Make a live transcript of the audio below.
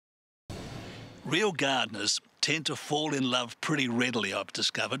Real gardeners tend to fall in love pretty readily, I've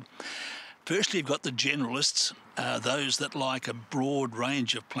discovered. Firstly, you've got the generalists, those that like a broad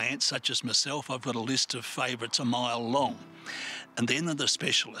range of plants, such as myself. I've got a list of favourites a mile long. And then there are the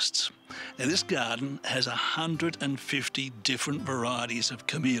specialists. Now, this garden has 150 different varieties of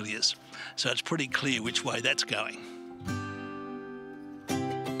camellias, so it's pretty clear which way that's going.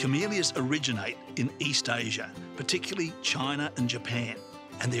 Camellias originate in East Asia, particularly China and Japan,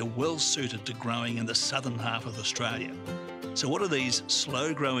 and they're well suited to growing in the southern half of Australia. So what do these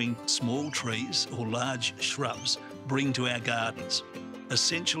slow-growing small trees or large shrubs bring to our gardens?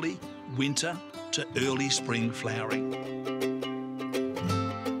 Essentially, winter to early spring flowering.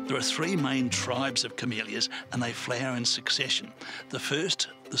 There are three main tribes of camellias, and they flower in succession. The first,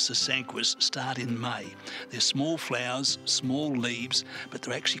 the sasanquas, start in May. They're small flowers, small leaves, but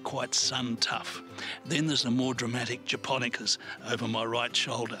they're actually quite sun-tough. Then there's the more dramatic japonicas over my right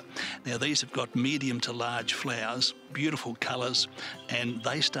shoulder. Now, these have got medium to large flowers, beautiful colours, and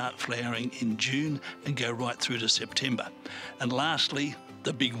they start flowering in June and go right through to September. And lastly,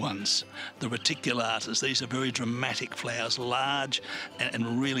 the big ones, the reticulatas. These are very dramatic flowers, large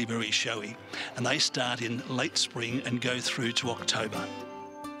and really very showy. And they start in late spring and go through to October.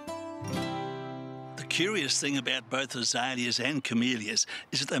 The curious thing about both azaleas and camellias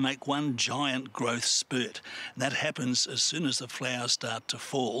is that they make one giant growth spurt. And that happens as soon as the flowers start to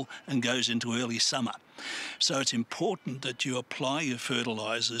fall and goes into early summer. So it's important that you apply your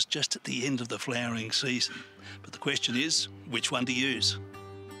fertilisers just at the end of the flowering season. But the question is, which one to use?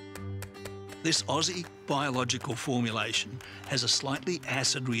 This Aussie biological formulation has a slightly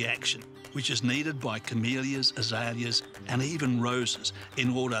acid reaction, which is needed by camellias, azaleas and even roses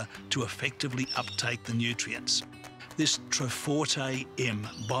in order to effectively uptake the nutrients. This Troforte M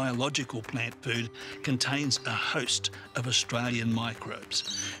biological plant food contains a host of Australian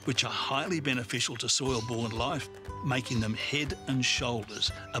microbes, which are highly beneficial to soil-borne life, making them head and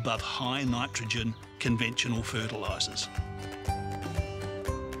shoulders above high nitrogen conventional fertilisers.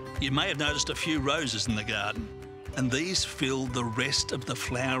 You may have noticed a few roses in the garden, and these fill the rest of the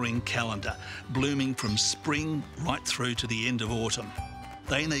flowering calendar, blooming from spring right through to the end of autumn.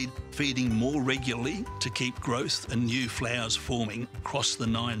 They need feeding more regularly to keep growth and new flowers forming across the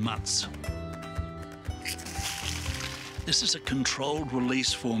 9 months. This is a controlled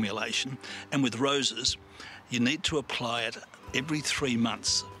release formulation, and with roses, you need to apply it every 3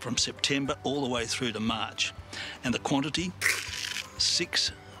 months from September all the way through to March. And the quantity,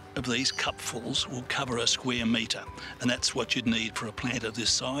 6 of these cupfuls will cover a square metre, and that's what you'd need for a plant of this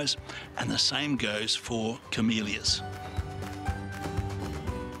size, and the same goes for camellias.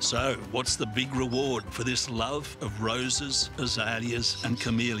 So, what's the big reward for this love of roses, azaleas and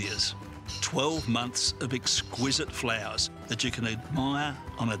camellias? 12 months of exquisite flowers that you can admire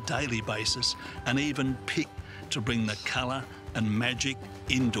on a daily basis and even pick to bring the colour and magic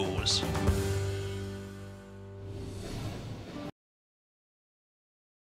indoors.